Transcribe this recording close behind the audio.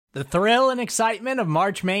The thrill and excitement of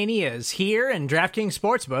March Mania is here, and DraftKings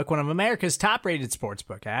Sportsbook, one of America's top-rated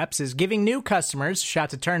sportsbook apps, is giving new customers a shot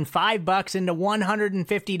to turn $5 into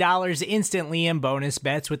 $150 instantly in bonus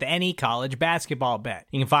bets with any college basketball bet.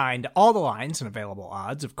 You can find all the lines and available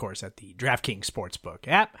odds, of course, at the DraftKings Sportsbook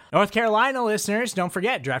app. North Carolina listeners, don't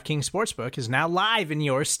forget, DraftKings Sportsbook is now live in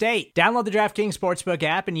your state. Download the DraftKings Sportsbook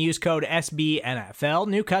app and use code SBNFL.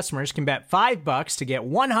 New customers can bet $5 to get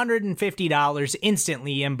 $150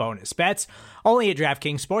 instantly in bonus bets, only at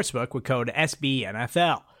DraftKings Sportsbook with code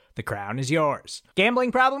SBNFL. The crown is yours.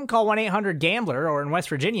 Gambling problem? Call 1-800-GAMBLER, or in West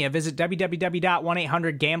Virginia, visit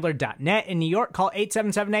www.1800gambler.net. In New York, call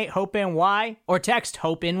 877-8-HOPE-NY or text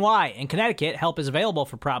HOPE-NY. In Connecticut, help is available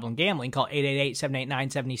for problem gambling. Call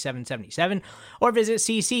 888-789-7777 or visit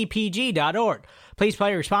ccpg.org. Please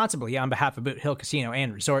play responsibly on behalf of Boot Hill Casino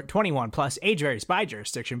and Resort. 21 plus, age varies by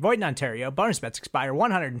jurisdiction. Void in Ontario. Bonus bets expire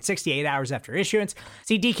 168 hours after issuance.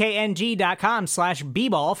 See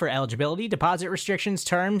dkng.com/bball for eligibility, deposit restrictions,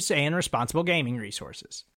 terms, and responsible gaming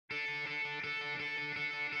resources.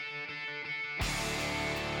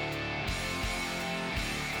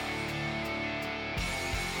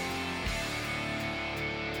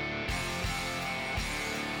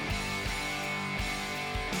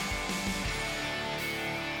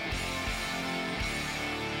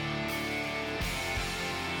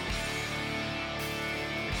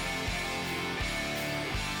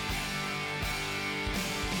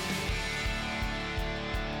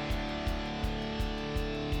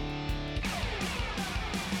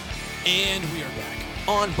 And we are back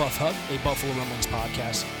on Buff Hub, a Buffalo Rumblings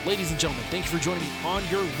podcast. Ladies and gentlemen, thank you for joining me on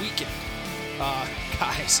your weekend.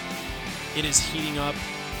 Guys, it is heating up.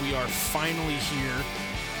 We are finally here.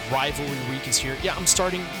 Rivalry week is here. Yeah, I'm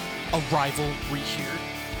starting a rivalry here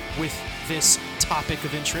with this topic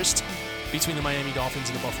of interest between the Miami Dolphins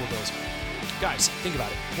and the Buffalo Bills. Guys, think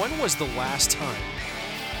about it. When was the last time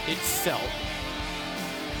it felt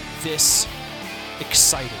this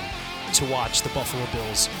exciting to watch the Buffalo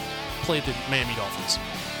Bills play the Miami Dolphins?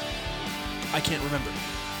 I can't remember.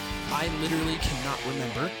 I literally cannot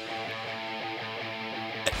remember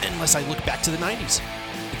unless I look back to the 90s.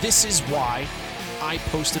 This is why I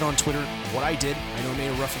posted on Twitter what I did. I know I made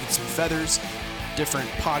a ruffle with some feathers, different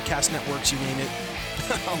podcast networks, you name it.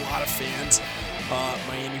 A lot of fans,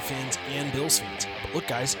 Miami fans and Bills fans. But look,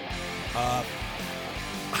 guys, I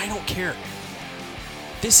don't care.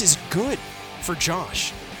 This is good for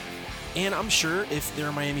Josh. And I'm sure if there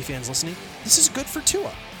are Miami fans listening, this is good for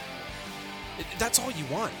Tua. That's all you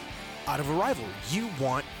want out of a rivalry. You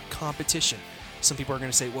want competition. Some people are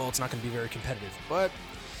going to say, well, it's not going to be very competitive. But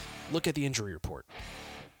look at the injury report.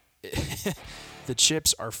 The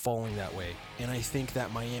chips are falling that way. And I think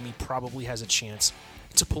that Miami probably has a chance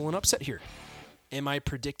to pull an upset here. Am I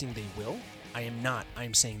predicting they will? I am not. I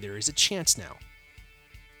am saying there is a chance now.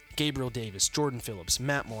 Gabriel Davis, Jordan Phillips,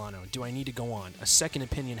 Matt Milano. Do I need to go on? A second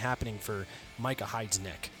opinion happening for Micah Hyde's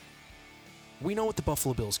neck. We know what the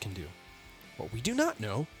Buffalo Bills can do. What we do not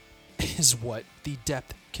know is what the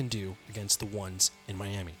depth can do against the ones in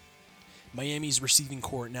Miami. Miami's receiving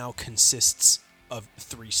core now consists of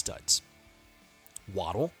 3 studs.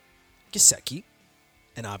 Waddle, Gesicki,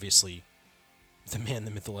 and obviously the man,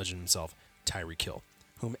 the myth, the legend himself, Tyreek Hill,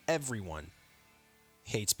 whom everyone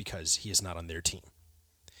hates because he is not on their team.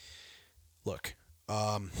 Look,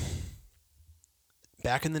 back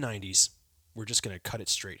in the 90s, we're just going to cut it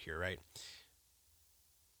straight here, right?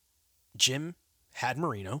 Jim had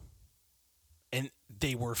Marino, and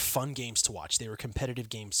they were fun games to watch. They were competitive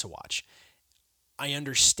games to watch. I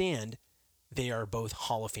understand they are both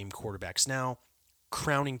Hall of Fame quarterbacks. Now,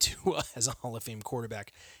 crowning Tua as a Hall of Fame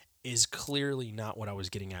quarterback is clearly not what I was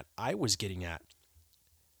getting at. I was getting at,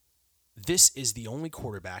 this is the only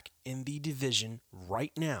quarterback in the division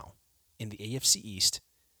right now in the AFC East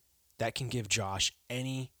that can give Josh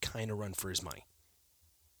any kind of run for his money.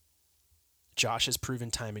 Josh has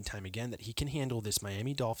proven time and time again that he can handle this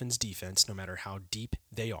Miami Dolphins defense no matter how deep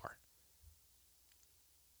they are.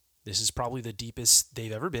 This is probably the deepest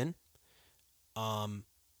they've ever been. But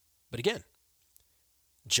again,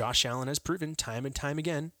 Josh Allen has proven time and time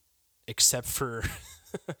again, except for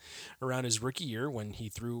around his rookie year when he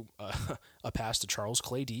threw a pass to Charles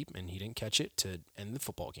Clay deep and he didn't catch it to end the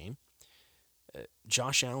football game.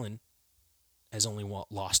 Josh Allen has only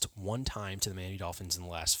lost one time to the Miami Dolphins in the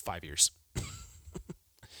last 5 years.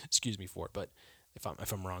 Excuse me for it, but if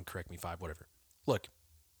I'm wrong, correct me. 5, whatever. Look,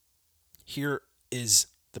 here is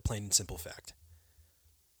the plain and simple fact.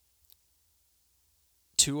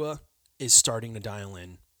 Tua is starting to dial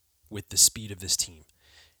in with the speed of this team.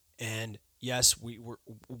 And yes,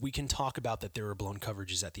 we can talk about that there were blown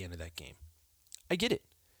coverages at the end of that game. I get it.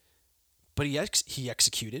 But he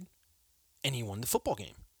executed, and he won the football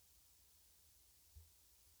game.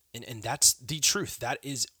 And that's the truth. That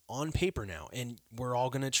is on paper now. And we're all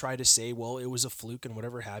going to try to say, well, it was a fluke and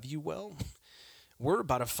whatever have you. Well, we're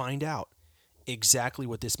about to find out exactly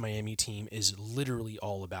what this Miami team is literally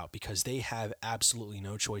all about, because they have absolutely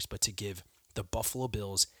no choice but to give the Buffalo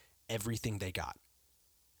Bills everything they got.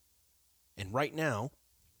 And right now,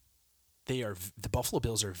 the Buffalo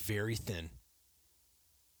Bills are very thin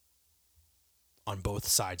on both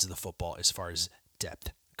sides of the football as far as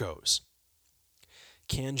depth goes.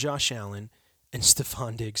 Can Josh Allen and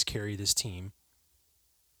Stephon Diggs carry this team?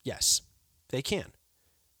 Yes, they can.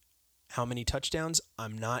 How many touchdowns?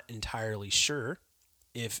 I'm not entirely sure.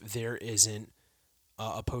 If there isn't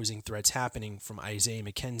opposing threats happening from Isaiah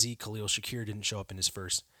McKenzie, Khalil Shakir didn't show up in his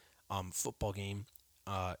first football game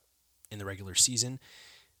in the regular season.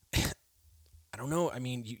 I don't know. I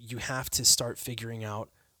mean, you have to start figuring out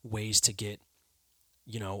ways to get,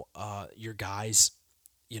 your guys,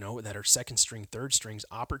 that are second string, third strings,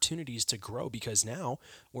 opportunities to grow, because now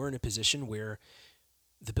we're in a position where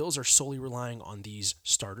the Bills are solely relying on these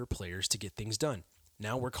starter players to get things done.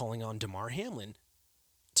 Now we're calling on Damar Hamlin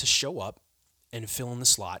to show up and fill in the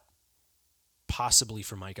slot, possibly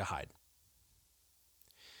for Micah Hyde.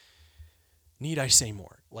 Need I say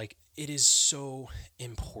more? It is so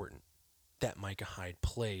important that Micah Hyde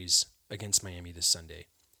plays against Miami this Sunday.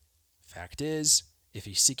 Fact is, if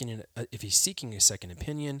he's seeking a second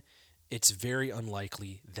opinion, it's very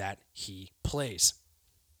unlikely that he plays.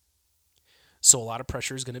 So a lot of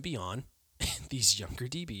pressure is going to be on these younger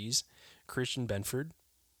DBs. Christian Benford,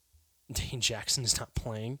 Dane Jackson is not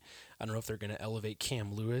playing. I don't know if they're going to elevate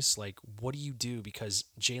Cam Lewis. What do you do? Because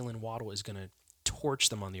Jalen Waddle is going to torch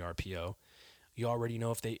them on the RPO. You already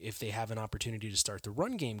know if they have an opportunity to start the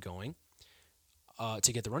run game going,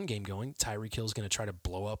 to get the run game going, Tyreek Hill is going to try to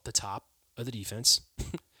blow up the top of the defense.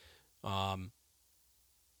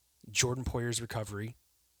 Jordan Poyer's recovery,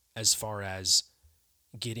 as far as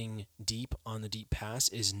getting deep on the deep pass,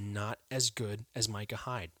 is not as good as Micah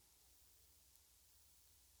Hyde.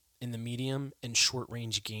 In the medium and short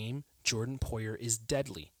range game, Jordan Poyer is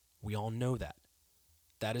deadly. We all know that.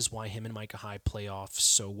 That is why him and Micah Hyde play off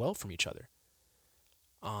so well from each other.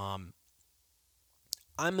 I'm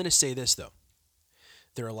going to say this, though.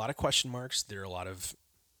 There are a lot of question marks. There are a lot of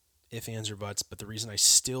ifs, ands, or buts, but the reason I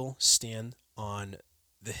still stand on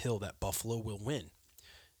the hill that Buffalo will win,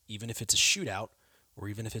 even if it's a shootout or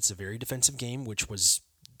even if it's a very defensive game, which was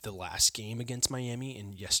the last game against Miami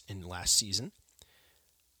in last season,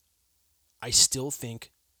 I still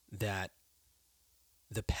think that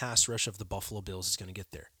the pass rush of the Buffalo Bills is going to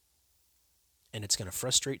get there. And it's going to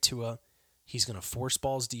frustrate Tua. He's going to force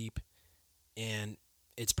balls deep, and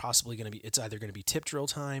it's either going to be tip drill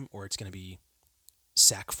time or it's going to be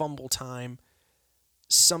sack fumble time.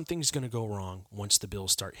 Something's going to go wrong once the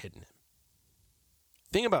Bills start hitting him.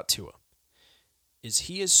 Thing about Tua is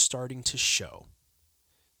he is starting to show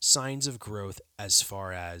signs of growth as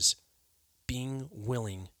far as being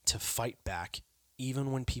willing to fight back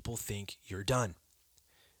even when people think you're done.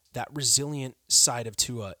 That resilient side of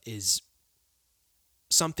Tua is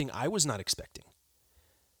something I was not expecting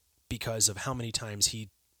because of how many times he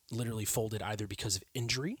literally folded either because of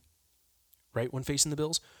injury, right, when facing the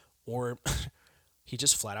Bills, or he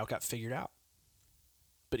just flat out got figured out.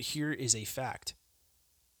 But here is a fact.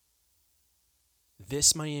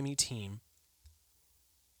 This Miami team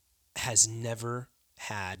has never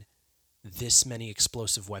had this many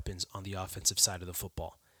explosive weapons on the offensive side of the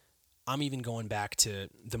football. I'm even going back to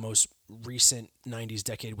the most recent 90s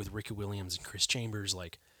decade with Ricky Williams and Chris Chambers.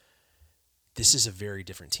 This is a very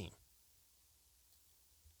different team.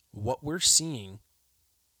 What we're seeing,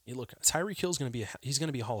 look, Tyreek Hill is going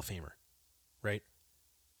to be a Hall of Famer, right?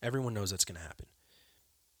 Everyone knows that's going to happen.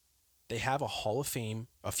 They have a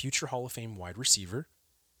future Hall of Fame wide receiver.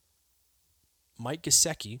 Mike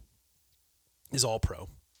Gesicki is all pro.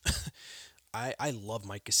 I love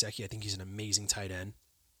Mike Gesicki. I think he's an amazing tight end.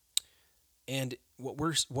 And what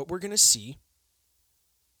we're going to see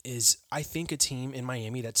is, I think, a team in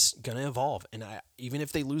Miami that's going to evolve. And even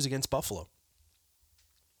if they lose against Buffalo,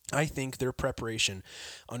 I think their preparation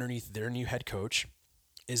underneath their new head coach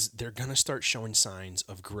is they're going to start showing signs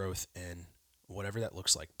of growth and whatever that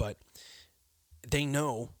looks like. But they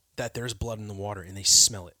know that there's blood in the water and they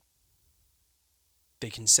smell it. They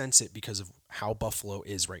can sense it because of how Buffalo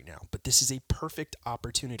is right now. But this is a perfect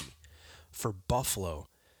opportunity for Buffalo,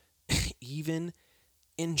 even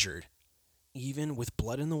injured, even with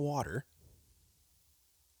blood in the water,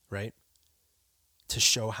 right, to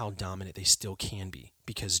show how dominant they still can be,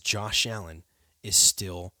 because Josh Allen is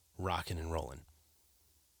still rocking and rolling.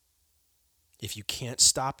 If you can't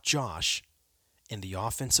stop Josh and the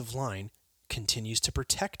offensive line continues to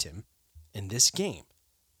protect him in this game,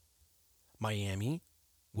 Miami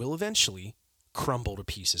will eventually crumble to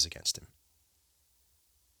pieces against him.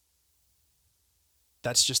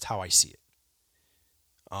 That's just how I see it.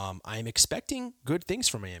 I'm expecting good things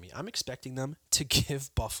from Miami. I'm expecting them to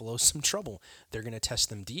give Buffalo some trouble. They're going to test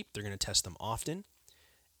them deep. They're going to test them often.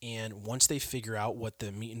 And once they figure out what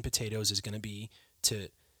the meat and potatoes is going to be to,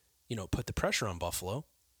 put the pressure on Buffalo,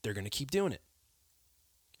 they're going to keep doing it.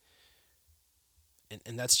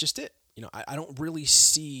 And that's just it. I don't really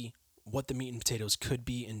see what the meat and potatoes could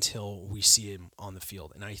be until we see him on the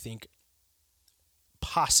field. And I think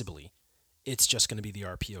possibly it's just going to be the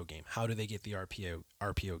RPO game. How do they get the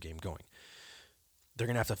RPO game going? They're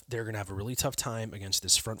going to have a really tough time against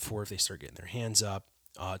this front four if they start getting their hands up.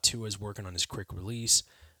 Tua's working on his quick release.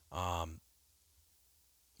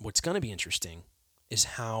 What's going to be interesting is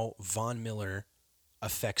how Von Miller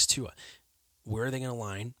affects Tua. Where are they going to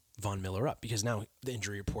line Von Miller up? Because now the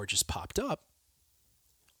injury report just popped up.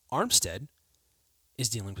 Armstead is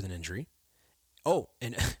dealing with an injury. Oh,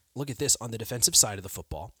 and look at this. On the defensive side of the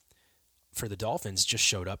football, for the Dolphins, just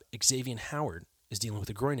showed up. Xavier Howard is dealing with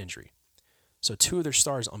a groin injury. So two of their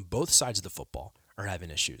stars on both sides of the football are having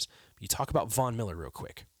issues. You talk about Von Miller real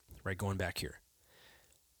quick, right? Going back here.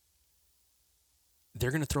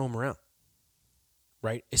 They're going to throw him around,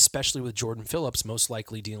 right? Especially with Jordan Phillips most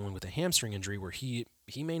likely dealing with a hamstring injury where he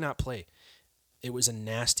may not play. It was a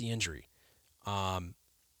nasty injury. And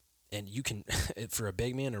you can, for a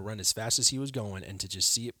big man to run as fast as he was going and to just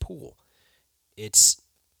see it pool, it's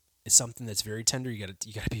something that's very tender. You got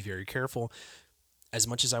to be very careful. As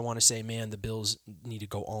much as I want to say, man, the Bills need to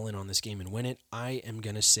go all in on this game and win it, I am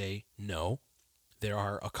going to say no. There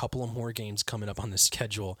are a couple of more games coming up on the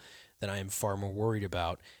schedule that I am far more worried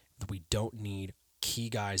about. We don't need key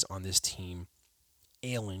guys on this team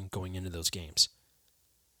ailing going into those games.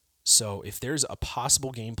 So if there's a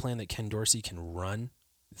possible game plan that Ken Dorsey can run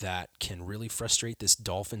that can really frustrate this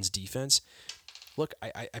Dolphins defense, look,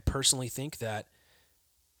 I personally think that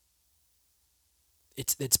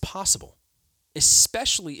it's possible,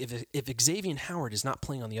 especially if Xavier Howard is not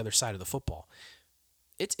playing on the other side of the football.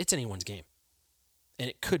 It's anyone's game, and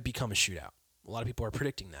it could become a shootout. A lot of people are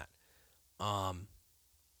predicting that.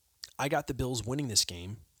 I got the Bills winning this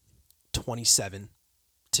game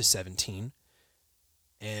 27-17,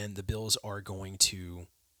 and the Bills are going to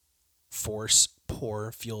force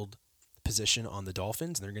poor field position on the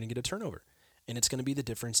Dolphins, and they're going to get a turnover, and it's going to be the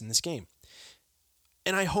difference in this game.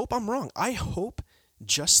 And I hope I'm wrong. I hope,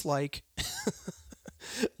 just like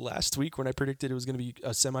last week when I predicted it was going to be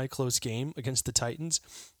a semi-close game against the Titans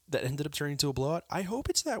that ended up turning into a blowout, I hope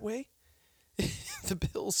it's that way.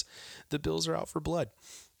 The Bills are out for blood.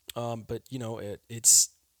 But it's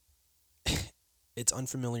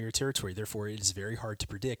unfamiliar territory. Therefore, it is very hard to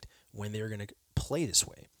predict when they're going to play this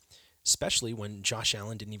way, especially when Josh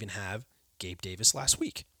Allen didn't even have Gabe Davis last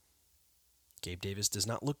week. Gabe Davis does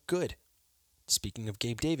not look good. Speaking of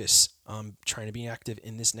Gabe Davis, trying to be active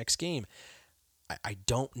in this next game, I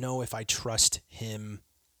don't know if I trust him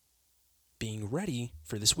being ready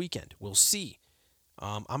for this weekend. We'll see.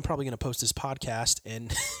 I'm probably going to post this podcast,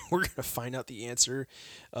 and we're going to find out the answer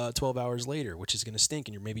 12 hours later, which is going to stink,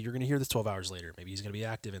 and maybe you're going to hear this 12 hours later. Maybe he's going to be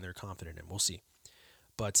active, and they're confident in him. We'll see.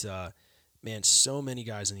 But, man, so many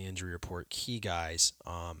guys in the injury report, key guys,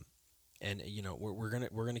 and we're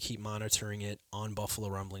gonna keep monitoring it on Buffalo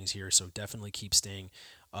Rumblings here. So definitely keep stay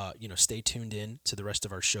tuned in to the rest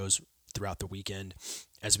of our shows throughout the weekend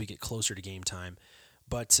as we get closer to game time.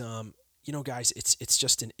 But guys, it's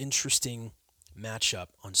just an interesting matchup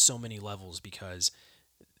on so many levels because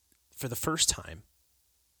for the first time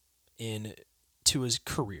in Tua's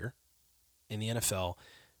career in the NFL,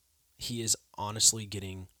 he is honestly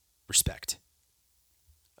getting respect.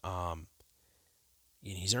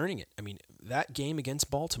 He's earning it. I mean, that game against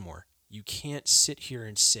Baltimore, you can't sit here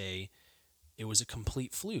and say it was a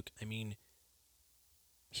complete fluke. I mean,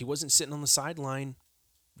 he wasn't sitting on the sideline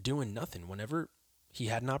doing nothing. Whenever he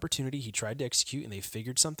had an opportunity, he tried to execute, and they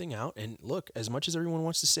figured something out. And look, as much as everyone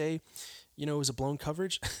wants to say, it was a blown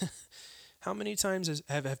coverage, how many times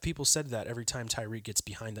have people said that every time Tyreek gets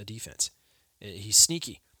behind the defense? He's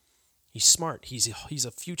sneaky. He's smart. He's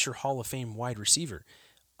a future Hall of Fame wide receiver.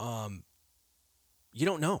 You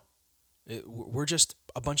don't know. We're just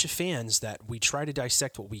a bunch of fans that we try to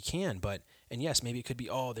dissect what we can. And yes, maybe it could be,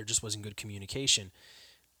 there just wasn't good communication.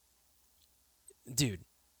 Dude,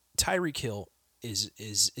 Tyreek Hill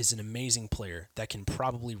is an amazing player that can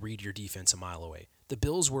probably read your defense a mile away. The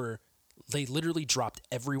Bills they literally dropped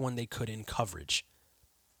everyone they could in coverage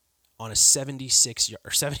on a 76 or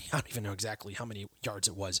 70, I don't even know exactly how many yards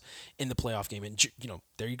it was in the playoff game. And,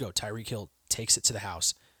 there you go. Tyreek Hill takes it to the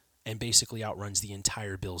house and basically outruns the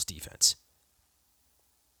entire Bills defense.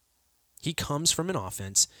 He comes from an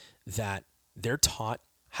offense that they're taught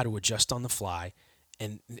how to adjust on the fly,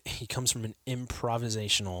 and he comes from an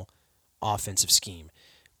improvisational offensive scheme.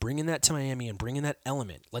 Bringing that to Miami and bringing that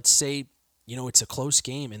element. Let's say, it's a close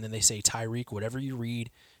game, and then they say, Tyreek, whatever you read,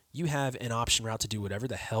 you have an option route to do whatever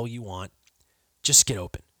the hell you want. Just get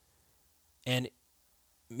open. And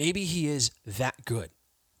maybe he is that good.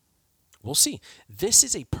 We'll see. This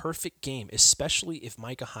is a perfect game, especially if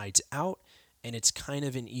Micah Hyde's out and it's kind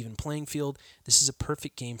of an even playing field. This is a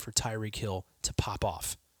perfect game for Tyreek Hill to pop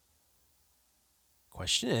off.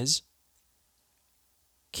 Question is,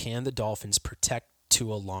 can the Dolphins protect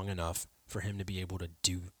Tua long enough for him to be able to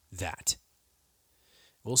do that?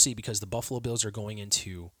 We'll see, because the Buffalo Bills are going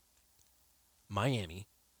into Miami,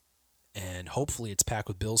 and hopefully it's packed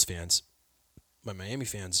with Bills fans. But Miami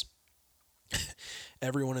fans,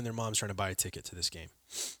 everyone and their mom's trying to buy a ticket to this game.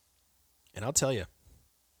 And I'll tell you,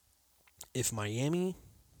 if Miami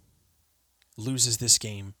loses this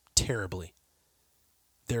game terribly,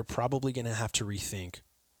 they're probably going to have to rethink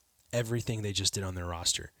everything they just did on their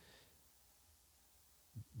roster.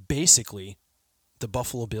 Basically, the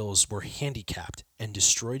Buffalo Bills were handicapped and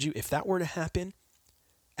destroyed you. If that were to happen,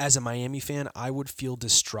 as a Miami fan, I would feel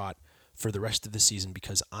distraught for the rest of the season,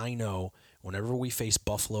 because I know whenever we face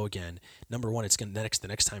Buffalo again, number one, the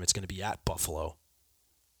next time it's going to be at Buffalo.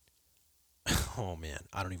 Oh man,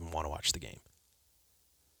 I don't even want to watch the game.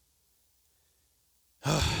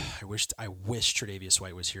 I wish Tre'Davious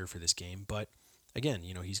White was here for this game, but again,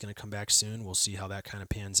 he's going to come back soon. We'll see how that kind of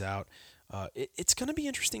pans out. It's going to be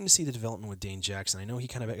interesting to see the development with Dane Jackson. I know he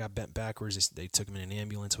kind of got bent backwards. They took him in an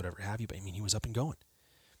ambulance, whatever have you, but he was up and going.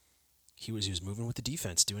 He was moving with the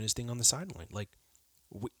defense, doing his thing on the sideline.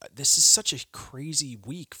 This is such a crazy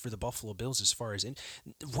week for the Buffalo Bills as far as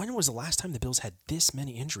when was the last time the Bills had this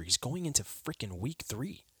many injuries going into freaking week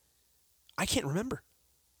 3? I can't remember.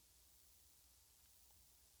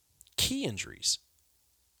 Key injuries.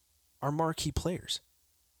 Our marquee players.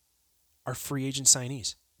 Our free agent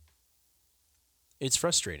signees. It's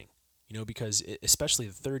frustrating, because especially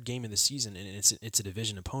the third game of the season, and it's a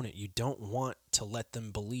division opponent, you don't want to let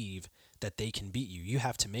them believe that they can beat you. You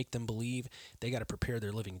have to make them believe they got to prepare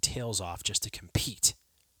their living tails off just to compete.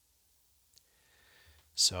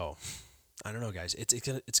 So, I don't know, guys. It's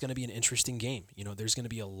going to be an interesting game. There's going to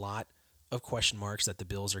be a lot of question marks that the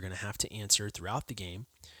Bills are going to have to answer throughout the game.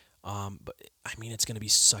 But it's going to be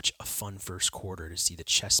such a fun first quarter to see the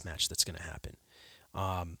chess match that's going to happen.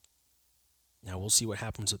 Now we'll see what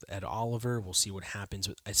happens with Ed Oliver. We'll see what happens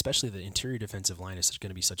with, especially the interior defensive line is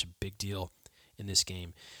going to be such a big deal in this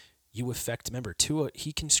game. Remember, Tua,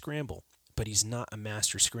 he can scramble, but he's not a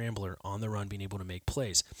master scrambler on the run, being able to make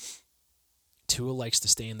plays. Tua likes to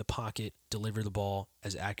stay in the pocket, deliver the ball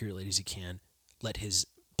as accurately as he can, let his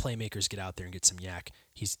playmakers get out there and get some yak.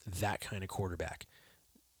 He's that kind of quarterback,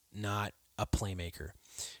 not a playmaker.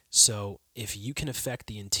 So if you can affect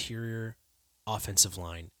the interior offensive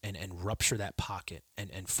line and rupture that pocket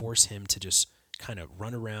and force him to just kind of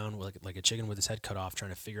run around like a chicken with his head cut off,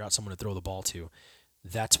 trying to figure out someone to throw the ball to,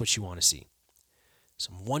 that's what you want to see.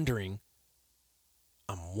 So I'm wondering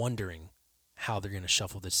how they're going to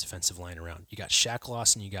shuffle this defensive line around. You got Shaq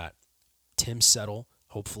Lawson, you got Tim Settle,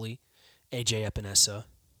 hopefully, AJ Epinesa.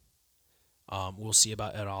 We'll see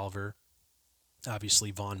about Ed Oliver.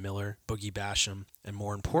 Obviously, Von Miller, Boogie Basham, and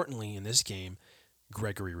more importantly in this game,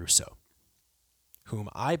 Gregory Rousseau, whom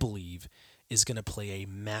I believe is going to play a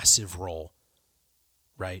massive role,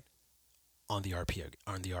 right, on the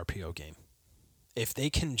RPO game. If they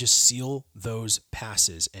can just seal those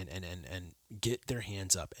passes and get their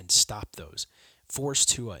hands up and stop those, force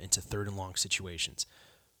Tua into third and long situations,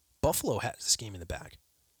 Buffalo has this game in the bag.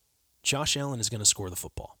 Josh Allen is going to score the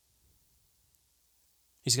football.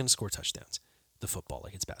 He's going to score touchdowns. The football,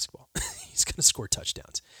 like it's basketball. He's going to score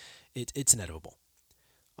touchdowns. It's inevitable.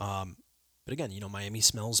 But again, Miami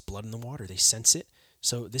smells blood in the water. They sense it.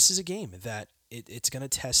 So this is a game that it's going to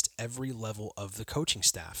test every level of the coaching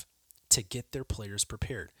staff to get their players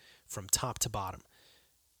prepared from top to bottom.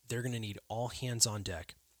 They're going to need all hands on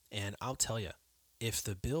deck. And I'll tell you, if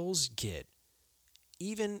the Bills get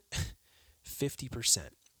even 50%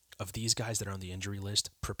 of these guys that are on the injury list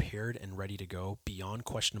prepared and ready to go beyond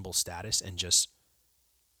questionable status and just,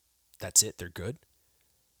 that's it, they're good,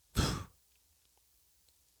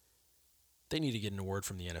 they need to get an award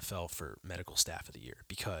from the NFL for Medical Staff of the Year,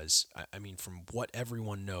 because, from what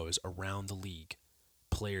everyone knows around the league,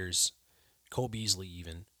 players, Cole Beasley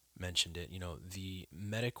even, mentioned it. The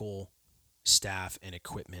medical staff and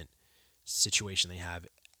equipment situation they have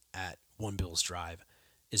at One Bills Drive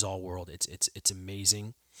is all world. It's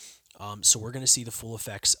amazing. So we're going to see the full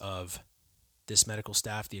effects of this medical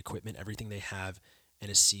staff, the equipment, everything they have, and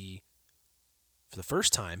to see for the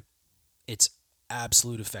first time its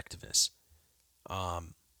absolute effectiveness.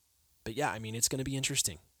 But yeah, I mean, it's going to be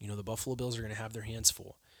interesting. The Buffalo Bills are going to have their hands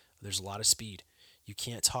full. There's a lot of speed. You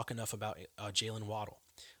can't talk enough about Jalen Waddle.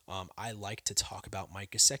 I like to talk about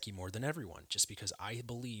Mike Gesicki more than everyone, just because I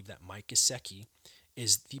believe that Mike Gesicki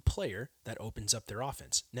is the player that opens up their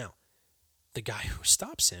offense. Now, the guy who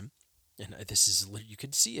stops him, and this is, you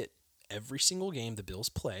could see it every single game the Bills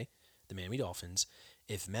play, the Miami Dolphins,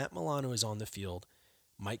 if Matt Milano is on the field,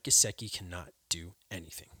 Mike Gesicki cannot do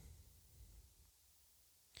anything.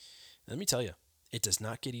 Let me tell you, it does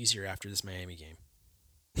not get easier after this Miami game.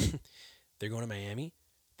 They're going to Miami,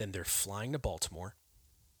 then they're flying to Baltimore,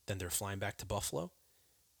 then they're flying back to Buffalo,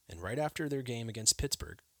 and right after their game against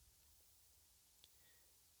Pittsburgh,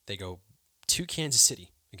 they go to Kansas City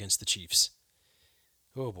against the Chiefs.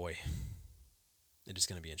 Oh boy, it is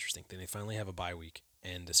going to be interesting. Then they finally have a bye week,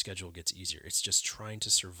 and the schedule gets easier. It's just trying to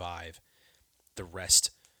survive the rest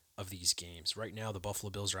of these games. Right now, the Buffalo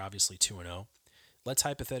Bills are obviously 2-0. Let's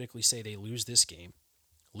hypothetically say they lose this game,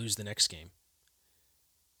 lose the next game,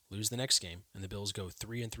 and the Bills go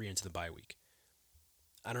 3-3 into the bye week.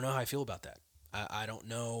 I don't know how I feel about that. I don't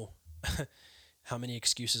know how many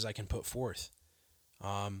excuses I can put forth.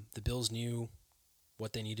 The Bills knew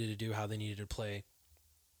what they needed to do, how they needed to play,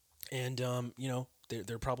 and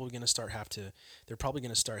they're probably going to start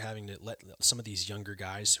having to let some of these younger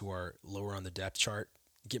guys who are lower on the depth chart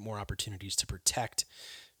get more opportunities to protect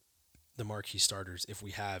the marquee starters if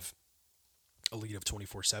we have a lead of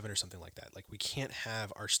 24/7 or something like that. Like, we can't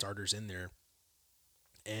have our starters in there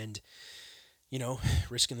and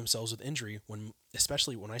risking themselves with injury,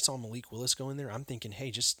 especially when I saw Malik Willis go in there. I'm thinking,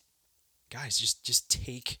 hey, just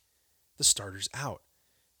take the starters out.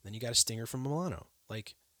 Then you got a stinger from Milano.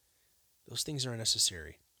 Like, those things are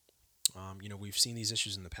unnecessary. We've seen these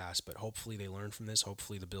issues in the past, but hopefully they learn from this.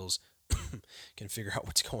 Hopefully the Bills can figure out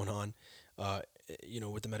what's going on,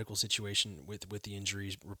 with the medical situation, with the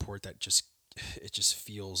injuries report. That it just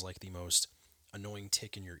feels like the most annoying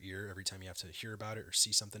tick in your ear every time you have to hear about it or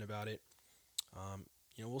see something about it.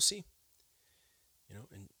 We'll see.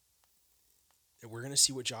 And we're going to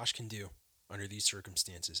see what Josh can do under these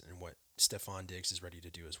circumstances and what Stefon Diggs is ready to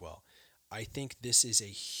do as well. I think this is a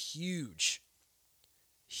huge,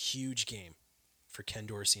 huge game for Ken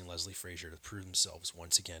Dorsey and Leslie Frazier to prove themselves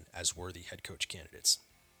once again as worthy head coach candidates.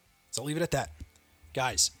 So I'll leave it at that.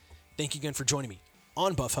 Guys, thank you again for joining me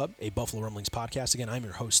on Buff Hub, a Buffalo Rumblings podcast. Again, I'm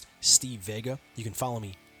your host, Steve Vega. You can follow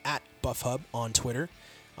me at Buff Hub on Twitter.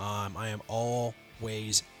 I am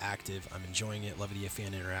always active. I'm enjoying it. Love the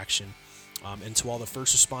fan interaction. And to all the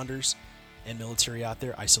first responders and military out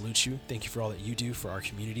there, I salute you. Thank you for all that you do for our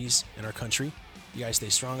communities and our country. You guys stay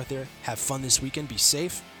strong out there. Have fun this weekend. Be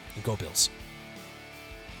safe. And go Bills.